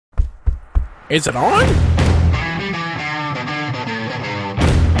Is it on?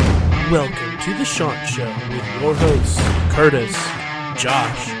 Welcome to the Sean Show with your hosts, Curtis,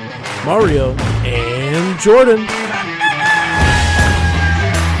 Josh, Mario, and Jordan.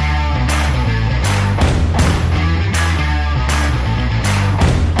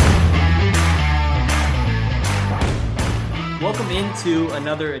 Welcome into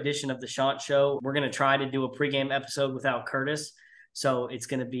another edition of the Sean Show. We're going to try to do a pregame episode without Curtis. So it's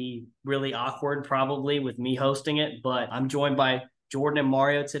going to be really awkward probably with me hosting it, but I'm joined by Jordan and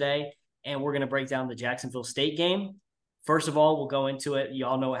Mario today, and we're going to break down the Jacksonville State game. First of all, we'll go into it. You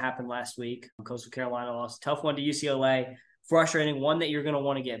all know what happened last week. Coastal Carolina lost. Tough one to UCLA. Frustrating, one that you're going to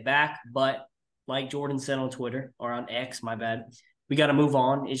want to get back, but like Jordan said on Twitter, or on X, my bad, we got to move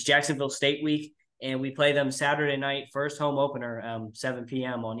on. It's Jacksonville State week, and we play them Saturday night, first home opener, 7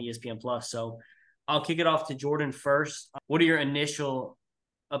 p.m. on ESPN+. So I'll kick it off to Jordan first. What are your initial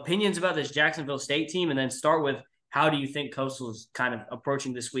opinions about this Jacksonville State team? And then start with, how do you think Coastal is kind of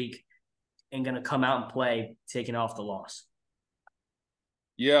approaching this week and going to come out and play, taking off the loss?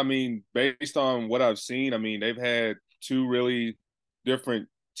 Yeah, I mean, based on what I've seen, I mean, they've had two really different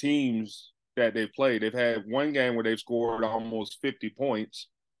teams that they've played. They've had one game where they've scored almost 50 points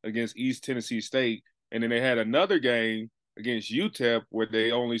against East Tennessee State, and then they had another game against UTEP where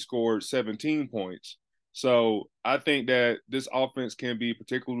they only scored 17 points. So I think that this offense can be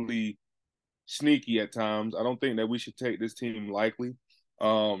particularly sneaky at times. I don't think that we should take this team lightly.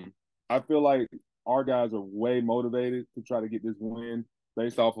 I feel like our guys are way motivated to try to get this win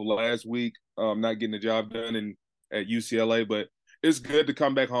based off of last week, not getting the job done at UCLA. But it's good to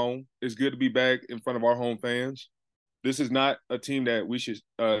come back home. It's good to be back in front of our home fans. This is not a team that we should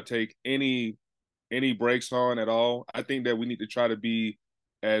take any breaks on at all. I think that we need to try to be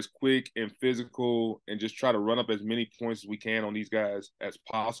as quick and physical and just try to run up as many points as we can on these guys as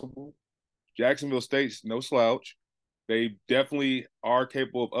possible. Jacksonville State's no slouch. They definitely are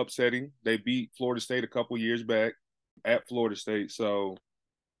capable of upsetting. They beat Florida State a couple years back at Florida State. So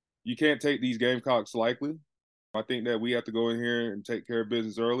you can't take these Gamecocks lightly. I think that we have to go in here and take care of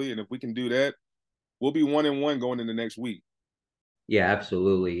business early. And if we can do that, we'll be 1-1 going into next week. Yeah,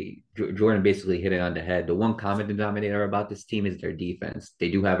 absolutely. Jordan basically hit it on the head. The one common denominator about this team is their defense.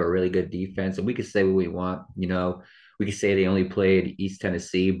 They do have a really good defense, and we can say what we want. You know, we can say they only played East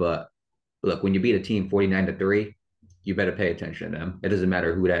Tennessee, but look, when you beat a team 49-3, you better pay attention to them. It doesn't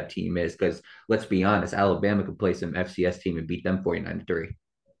matter who that team is, because let's be honest, Alabama could play some FCS team and beat them 49-3.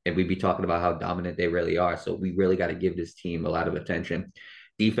 And we'd be talking about how dominant they really are. So we really got to give this team a lot of attention.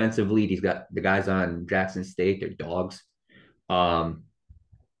 Defensively, the guys on Jackson State, they're dogs.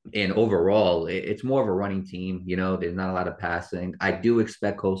 And overall, it's more of a running team. You know, there's not a lot of passing. I do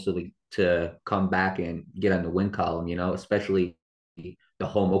expect Coastal to come back and get on the win column, you know, especially the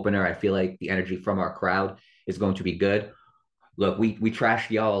home opener. I feel like the energy from our crowd is going to be good. Look, we trashed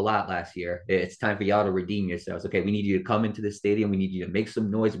y'all a lot last year. It's time for y'all to redeem yourselves. Okay, we need you to come into the stadium. We need you to make some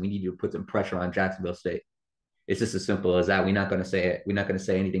noise. We need you to put some pressure on Jacksonville State. It's just as simple as that. We're not going to say it. We're not going to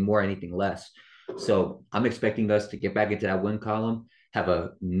say anything more, anything less. So I'm expecting us to get back into that win column, have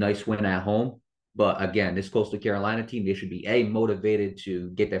a nice win at home. But again, this Coastal Carolina team, they should be motivated to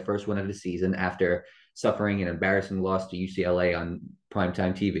get their first win of the season after suffering an embarrassing loss to UCLA on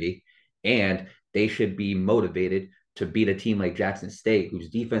primetime TV. And they should be motivated to beat a team like Jackson State, whose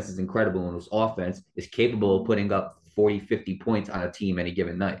defense is incredible and whose offense is capable of putting up 40, 50 points on a team any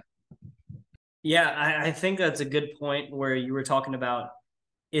given night. Yeah, I think that's a good point where you were talking about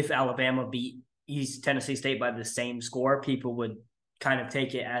if Alabama beat East Tennessee State by the same score, people would kind of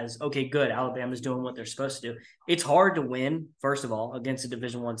take it as, okay, good, Alabama's doing what they're supposed to do. It's hard to win, first of all, against a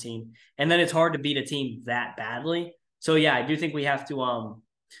Division I team, and then it's hard to beat a team that badly. So, yeah, I do think we have to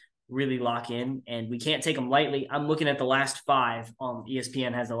really lock in, and we can't take them lightly. I'm looking at the last five.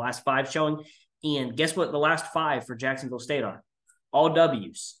 ESPN has the last five showing, and guess what the last five for Jacksonville State are? All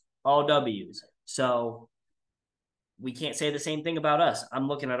W's. All W's. So we can't say the same thing about us. I'm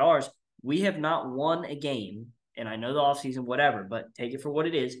looking at ours. We have not won a game, and I know the offseason, whatever, but take it for what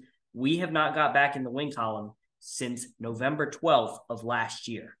it is. We have not got back in the win column since November 12th of last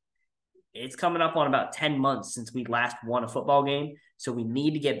year. It's coming up on about 10 months since we last won a football game, so we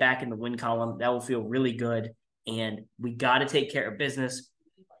need to get back in the win column. That will feel really good, and we got to take care of business.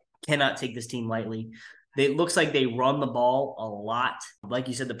 Cannot take this team lightly. It looks like they run the ball a lot. Like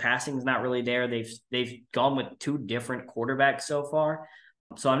you said, the passing is not really there. They've gone with two different quarterbacks so far.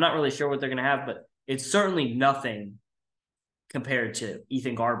 So I'm not really sure what they're going to have, but it's certainly nothing compared to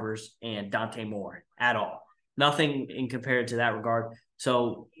Ethan Garbers and Dante Moore at all. Nothing in compared to that regard.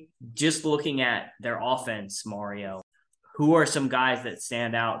 So just looking at their offense, Mario, who are some guys that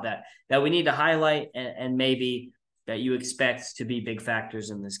stand out that we need to highlight and maybe that you expect to be big factors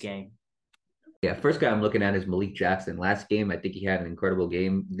in this game? Yeah, first guy I'm looking at is Malik Jackson. Last game, I think he had an incredible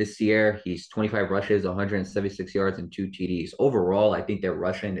game. This year, he's 25 rushes, 176 yards, and 2 TDs. Overall, I think their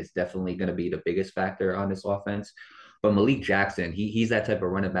rushing is definitely going to be the biggest factor on this offense. But Malik Jackson, he's that type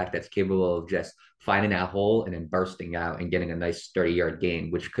of running back that's capable of just finding that hole and then bursting out and getting a nice 30-yard gain,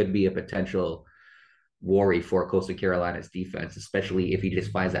 which could be a potential worry for Coastal Carolina's defense, especially if he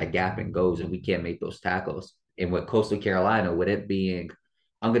just finds that gap and goes and we can't make those tackles. And with Coastal Carolina, with it being,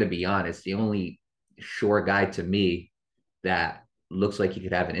 I'm going to be honest, the only sure guy to me that looks like he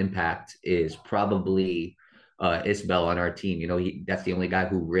could have an impact is probably Isbell on our team. You know, that's the only guy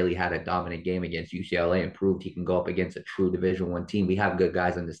who really had a dominant game against UCLA and proved he can go up against a true Division I team. We have good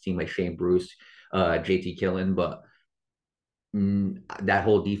guys on this team like Shane Bruce, JT Killen, but that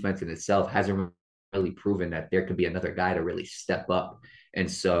whole defense in itself hasn't really proven that there could be another guy to really step up. And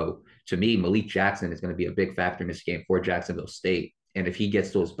so to me, Malik Jackson is going to be a big factor in this game for Jacksonville State. And if he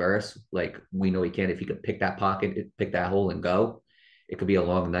gets those bursts, like we know he can, if he could pick that pocket, pick that hole and go, it could be a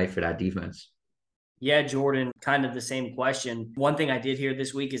long night for that defense. Yeah, Jordan, kind of the same question. One thing I did hear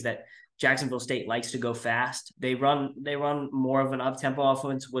this week is that Jacksonville State likes to go fast. They run more of an up-tempo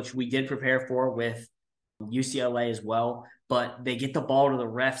offense, which we did prepare for with UCLA as well, but they get the ball to the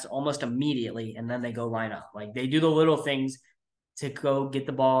refs almost immediately and then they go line up. Like they do the little things to go get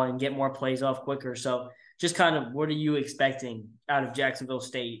the ball and get more plays off quicker. So just kind of what are you expecting out of Jacksonville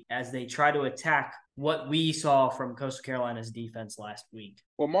State as they try to attack what we saw from Coastal Carolina's defense last week?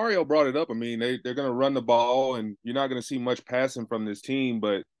 Well, Mario brought it up. I mean, they're going to run the ball, and you're not going to see much passing from this team.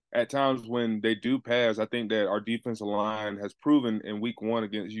 But at times when they do pass, I think that our defensive line has proven in week 1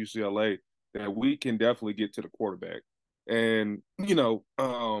 against UCLA that we can definitely get to the quarterback. And, Isbell,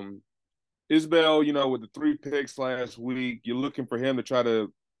 with the 3 picks last week, you're looking for him to try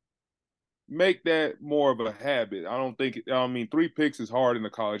to make that more of a habit. I mean, 3 picks is hard in the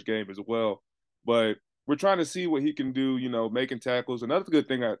college game as well, but we're trying to see what he can do, making tackles. Another good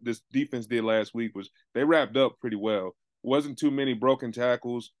thing this defense did last week was they wrapped up pretty well. Wasn't too many broken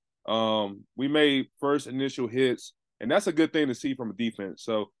tackles. We made first initial hits, and that's a good thing to see from a defense.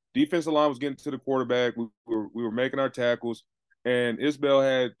 So defensive line was getting to the quarterback. We were making our tackles, and Isbell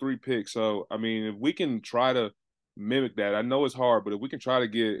had 3 picks. So, I mean, if we can try to mimic that, I know it's hard, but if we can try to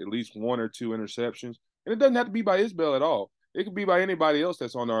get at least 1 or 2 interceptions, and it doesn't have to be by Isbell at all. It could be by anybody else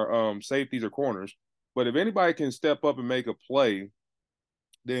that's on our safeties or corners. But if anybody can step up and make a play,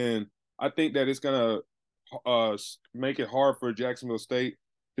 then I think that it's going to make it hard for Jacksonville State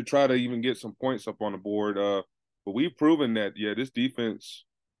to try to even get some points up on the board. But we've proven that, this defense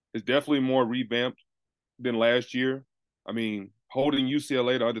is definitely more revamped than last year. I mean, holding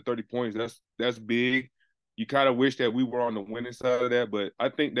UCLA to under 30 points, that's big. You kind of wish that we were on the winning side of that, but I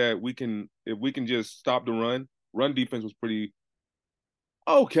think that if we can just stop the run defense was pretty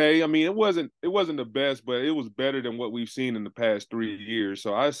okay. I mean, it wasn't the best, but it was better than what we've seen in the past 3 years.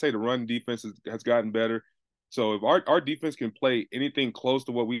 So I say the run defense has gotten better. So if our defense can play anything close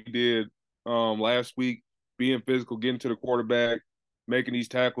to what we did last week, being physical, getting to the quarterback, making these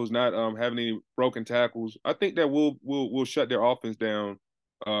tackles, not having any broken tackles, I think that we'll shut their offense down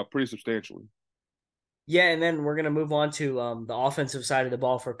pretty substantially. Yeah, and then we're going to move on to the offensive side of the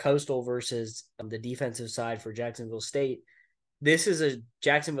ball for Coastal versus the defensive side for Jacksonville State. This is a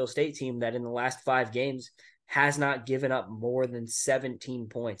Jacksonville State team that in the last 5 games has not given up more than 17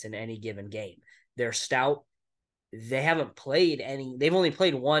 points in any given game. They're stout. They haven't played any. They've only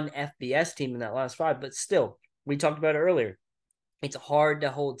played 1 FBS team in that last 5, but still, we talked about it earlier. It's hard to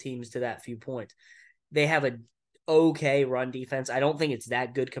hold teams to that few points. They have a okay run defense. I don't think it's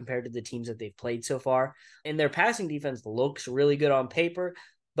that good compared to the teams that they've played so far. And their passing defense looks really good on paper,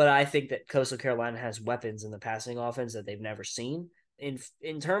 but I think that Coastal Carolina has weapons in the passing offense that they've never seen.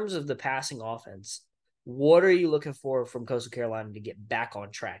 In terms of the passing offense, what are you looking for from Coastal Carolina to get back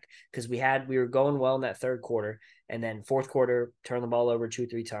on track? Because we were going well in that 3rd quarter, and then 4th quarter, turn the ball over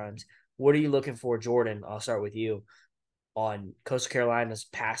 2-3 times. What are you looking for, Jordan? I'll start with you on Coastal Carolina's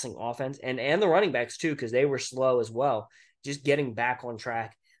passing offense and the running backs too, because they were slow as well. Just getting back on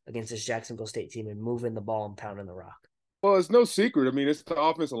track against this Jacksonville State team and moving the ball and pounding the rock. Well, it's no secret. I mean, it's the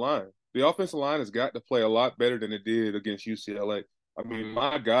offensive line. The offensive line has got to play a lot better than it did against UCLA. I mean,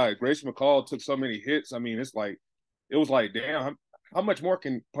 my God, Grayson McCall took so many hits. I mean, it was like, damn, how much more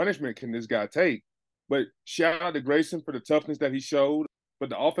punishment can this guy take? But shout out to Grayson for the toughness that he showed. But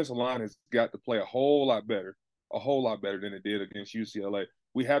the offensive line has got to play a whole lot better than it did against UCLA.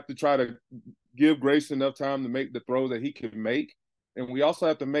 We have to try to give Grayson enough time to make the throws that he can make. and we also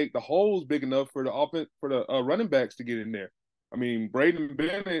have to make the holes big enough for the running backs to get in there. I mean, Braden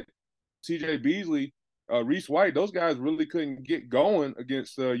Bennett, T.J. Beasley, Reese White, those guys really couldn't get going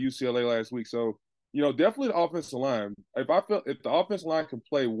against UCLA last week. So, definitely the offensive line. If the offensive line can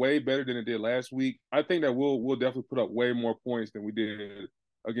play way better than it did last week, I think that we'll definitely put up way more points than we did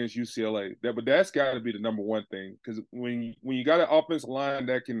against UCLA. But that's got to be the number one thing, because when you got an offensive line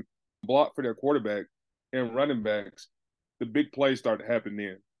that can block for their quarterback and running backs, the big plays start to happen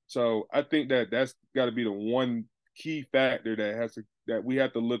then. So I think that's got to be the one key factor that we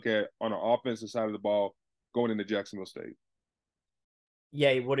have to look at on the offensive side of the ball going into Jacksonville State.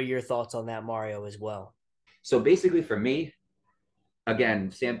 Yeah, what are your thoughts on that, Mario, as well? So basically for me,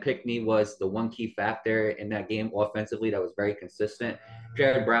 again, Sam Pinkney was the one key factor in that game offensively that was very consistent.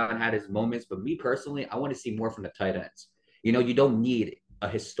 Jared Brown had his moments, but me personally, I want to see more from the tight ends. You don't need a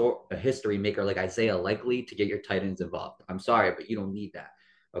history maker like Isaiah Likely to get your tight ends involved. I'm sorry, but you don't need that.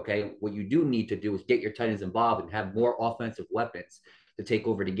 Okay, what you do need to do is get your tight ends involved and have more offensive weapons to take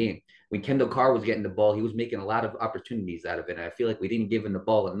over the game. When Kendall Carr was getting the ball, he was making a lot of opportunities out of it. And I feel like we didn't give him the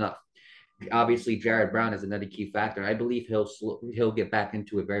ball enough. Obviously, Jared Brown is another key factor. I believe he'll get back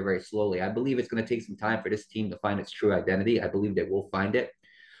into it very, very slowly. I believe it's going to take some time for this team to find its true identity. I believe they will find it.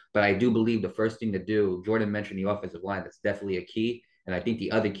 But I do believe the first thing to do, Jordan mentioned the offensive line. That's definitely a key. And I think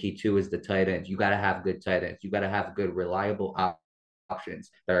the other key, too, is the tight ends. You got to have good tight ends. You got to have good, reliable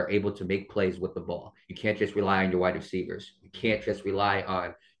options that are able to make plays with the ball. You can't just rely on your wide receivers. You can't just rely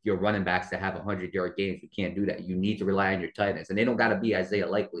on your running backs that have 100-yard games. You can't do that. You need to rely on your tight ends. And they don't got to be Isaiah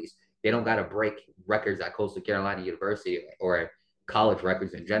Likely's. They don't got to break records at Coastal Carolina University or college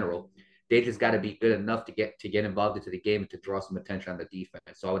records in general. They just got to be good enough to get involved into the game and to draw some attention on the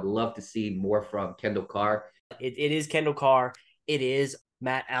defense. So I would love to see more from Kendall Carr. It is Kendall Carr. It is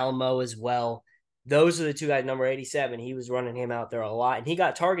Matt Alamo as well. Those are the two guys. Number 87, he was running him out there a lot, and he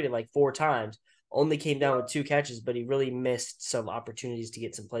got targeted like 4 times. Only came down with 2 catches, but he really missed some opportunities to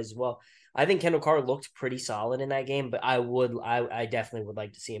get some plays as well. I think Kendall Carr looked pretty solid in that game, but I definitely would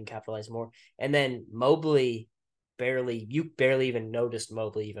like to see him capitalize more. And then Mobley, you barely even noticed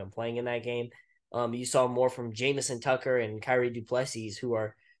Mobley even playing in that game. You saw more from Jamison Tucker and Kyrie Duplessis, who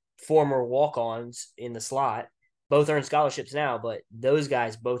are former walk-ons in the slot. Both earned scholarships now, but those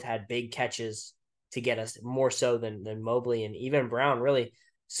guys both had big catches to get us more so than Mobley and even Brown, really.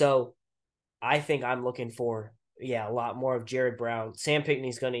 So I think I'm looking for a lot more of Jared Brown. Sam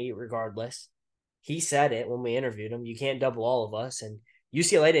Pinkney's going to eat regardless. He said it when we interviewed him. You can't double all of us. And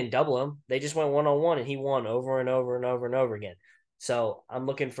UCLA didn't double him. They just went one-on-one, and he won over and over and over and over again. So I'm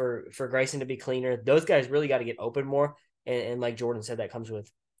looking for Grayson to be cleaner. Those guys really got to get open more. And like Jordan said, that comes with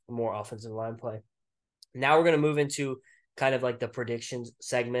more offensive line play. Now we're going to move into kind of like the predictions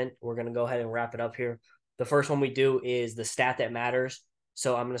segment. We're going to go ahead and wrap it up here. The first one we do is the stat that matters.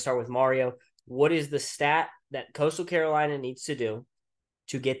 So I'm going to start with Mario. What is the stat that Coastal Carolina needs to do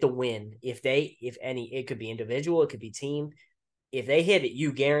to get the win? If any, it could be individual, it could be team. If they hit it,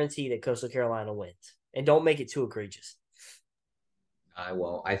 you guarantee that Coastal Carolina wins. And don't make it too egregious. I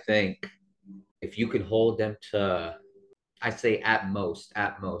won't. I think if you can hold them to, I say at most,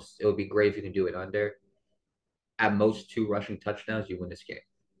 it would be great if you can do it under. At most 2 rushing touchdowns, you win this game.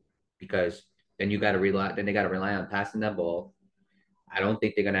 Because then they got to rely on passing that ball. I don't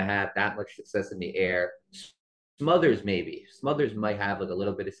think they're going to have that much success in the air. Smothers might have like a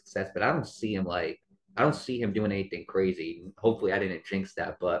little bit of success, but I don't see him doing anything crazy. Hopefully I didn't jinx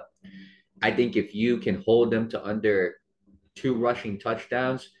that, but I think if you can hold them to under 2 rushing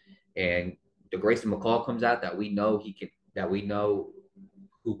touchdowns and the Grayson McCall comes out that we know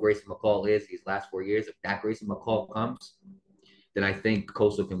who Grayson McCall is these last 4 years, if that Grayson McCall comes, then I think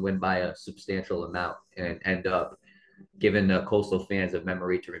Coastal can win by a substantial amount and end up giving the Coastal fans a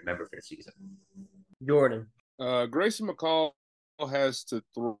memory to remember for the season. Jordan. Grayson McCall has to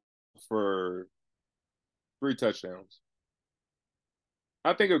throw for 3 touchdowns.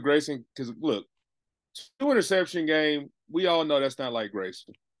 I think of Grayson because, look, 2 interception game, we all know that's not like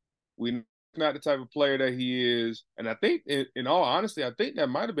Grayson. We're not the type of player that he is. And I think, in all honesty, I think that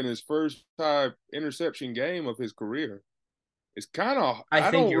might have been his first 5 interception game of his career. It's kind of –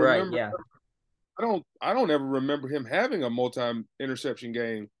 I think you're right, yeah. I don't ever remember him having a multi-interception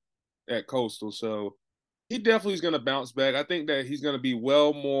game at Coastal. So he definitely is going to bounce back. I think that he's going to be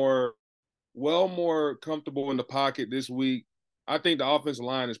well more comfortable in the pocket this week. I think the offensive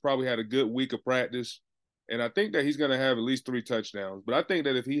line has probably had a good week of practice, and I think that he's going to have at least 3 touchdowns. But I think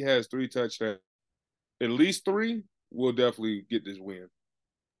that if he has 3 touchdowns, at least 3, we'll definitely get this win.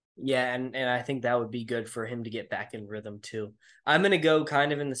 Yeah, and I think that would be good for him to get back in rhythm too. I'm going to go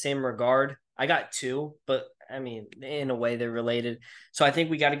kind of in the same regard. I got two, but I mean, in a way they're related. So I think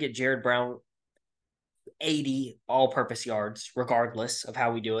we got to get Jared Brown 80 all-purpose yards, regardless of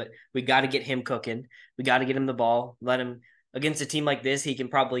how we do it. We got to get him cooking. We got to get him the ball. Let him against a team like this, he can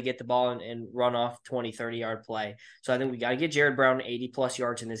probably get the ball and run off 20, 30-yard play. So I think we got to get Jared Brown 80-plus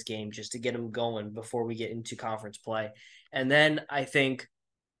yards in this game just to get him going before we get into conference play. And then I think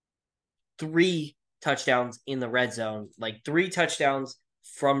 3 touchdowns in the red zone, like 3 touchdowns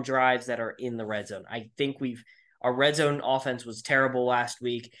from drives that are in the red zone. I think our red zone offense was terrible last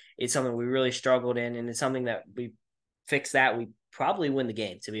week. It's something we really struggled in, and it's something that we fix that, we probably win the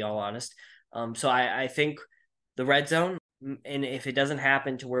game, to be all honest. So I think the red zone, and if it doesn't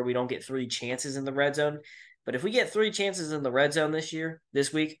happen to where we don't get 3 chances in the red zone, but if we get 3 chances in the red zone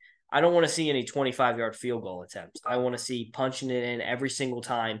this week, I don't want to see any 25-yard field goal attempts. I want to see punching it in every single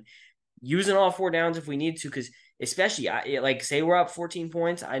time, using all 4 downs if we need to, because especially like say we're up 14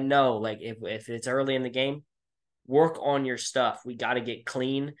 points. I know like if it's early in the game, work on your stuff. We got to get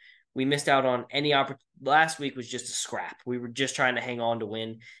clean. We missed out on any opportunity. Last week was just a scrap. We were just trying to hang on to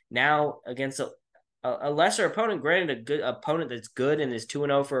win. Now against a lesser opponent, granted a good opponent that's good and is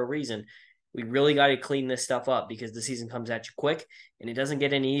 2-0 for a reason, we really got to clean this stuff up because the season comes at you quick and it doesn't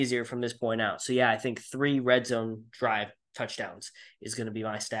get any easier from this point out. So yeah, I think 3 red zone drive touchdowns is going to be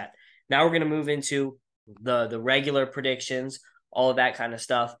my stat. Now we're going to move into the regular predictions, all of that kind of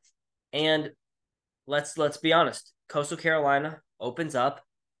stuff. And let's be honest. Coastal Carolina opens up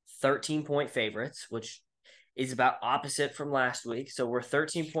 13-point favorites, which is about opposite from last week. So we're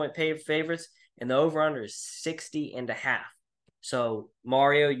 13-point favorites, and the over-under is 60.5. So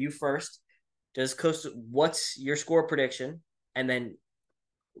Mario, you first. What's your score prediction? And then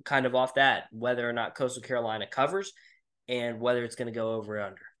kind of off that, whether or not Coastal Carolina covers and whether it's going to go over or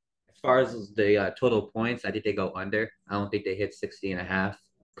under. As far as the total points, I think they go under. I don't think they hit 60.5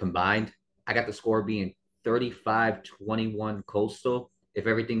 combined. I got the score being 35-21 Coastal. If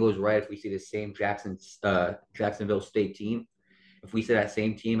everything goes right, if we see the same Jacksonville State team, if we see that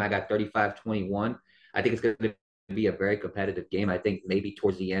same team, I got 35-21. I think it's going to be a very competitive game. I think maybe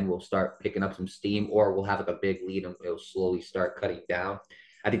towards the end we'll start picking up some steam, or we'll have like a big lead and it'll slowly start cutting down.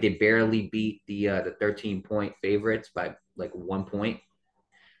 I think they barely beat the 13-point favorites by like 1 point.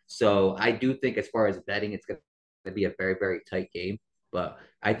 So I do think as far as betting, it's going to be a very, very tight game. But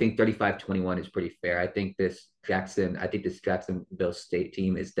I think 35-21 is pretty fair. I think this Jacksonville State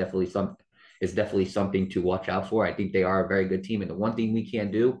team is definitely something to watch out for. I think they are a very good team. And the one thing we can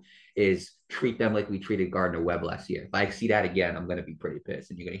do is treat them like we treated Gardner Webb last year. If I see that again, I'm going to be pretty pissed.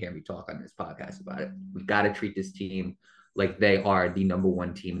 And you're going to hear me talk on this podcast about it. We got to treat this team like they are the number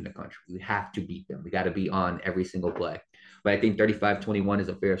 1 team in the country. We have to beat them. We got to be on every single play. But I think 35-21 is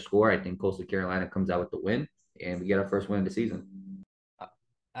a fair score. I think Coastal Carolina comes out with the win, and we get our first win of the season.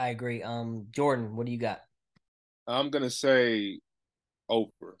 I agree. Jordan, what do you got? I'm going to say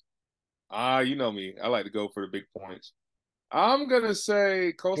over. You know me. I like to go for the big points. I'm going to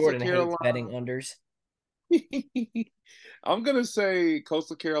say Coastal Jordan Carolina. hates betting unders. I'm going to say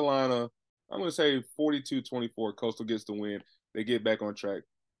Coastal Carolina. I'm going to say 42-24. Coastal gets the win. They get back on track.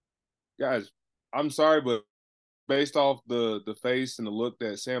 Guys, I'm sorry, but based off the face and the look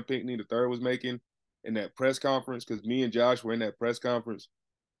that Sam Pinckney III was making in that press conference, because me and Josh were in that press conference,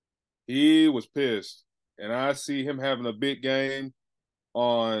 he was pissed. And I see him having a big game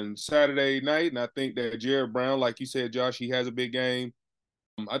on Saturday night, and I think that Jared Brown, like you said, Josh, he has a big game.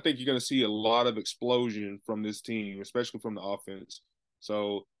 I think you're going to see a lot of explosion from this team, especially from the offense.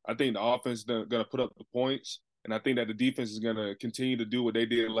 So I think the offense is going to put up the points, and I think that the defense is going to continue to do what they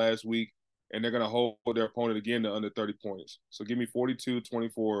did last week, and they're going to hold their opponent again to under 30 points. So give me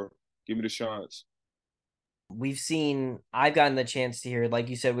 42-24. Give me the shots. I've gotten the chance to hear, like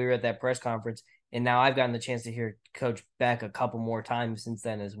you said, we were at that press conference, and now I've gotten the chance to hear Coach Beck a couple more times since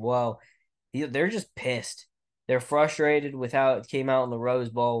then as well. They're just pissed. They're frustrated with how it came out in the Rose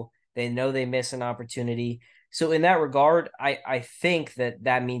Bowl. They know they missed an opportunity. So in that regard, I think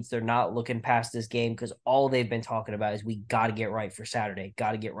that means they're not looking past this game, because all they've been talking about is we got to get right for Saturday,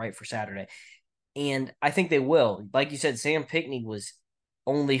 got to get right for Saturday. And I think they will. Like you said, Sam Pinckney was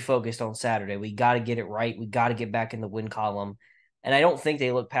only focused on Saturday. We got to get it right. We got to get back in the win column. And I don't think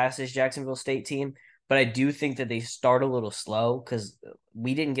they look past this Jacksonville State team, but I do think that they start a little slow because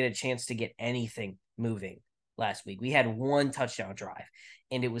we didn't get a chance to get anything moving last week. We had 1 touchdown drive,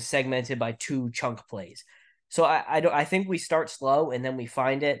 and it was segmented by 2 chunk plays. So I think we start slow and then we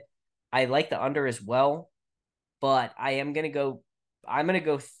find it. I like the under as well, but I'm going to go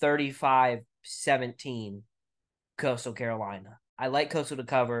 35-17 Coastal Carolina. I like Coastal to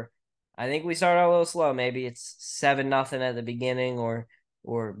cover. I think we start out a little slow. Maybe it's 7-0 at the beginning, or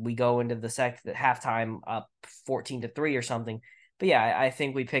or we go into the second halftime up 14-3 or something. But yeah, I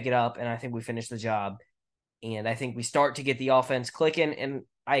think we pick it up, and I think we finish the job. And I think we start to get the offense clicking, and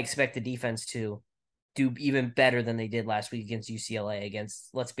I expect the defense to do even better than they did last week against UCLA, against,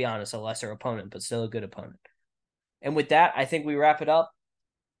 let's be honest, a lesser opponent, but still a good opponent. And with that, I think we wrap it up.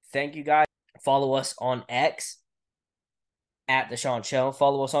 Thank you, guys. Follow us on X at The Sean Show.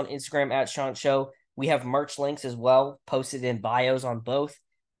 Follow us on Instagram at Sean Show. We have merch links as well, posted in bios on both.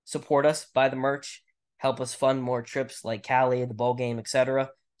 Support us, buy the merch, help us fund more trips like Cali, the bowl game, etc.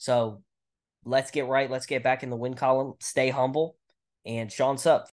 So let's get right. Let's get back in the win column. Stay humble. And Sean Sup.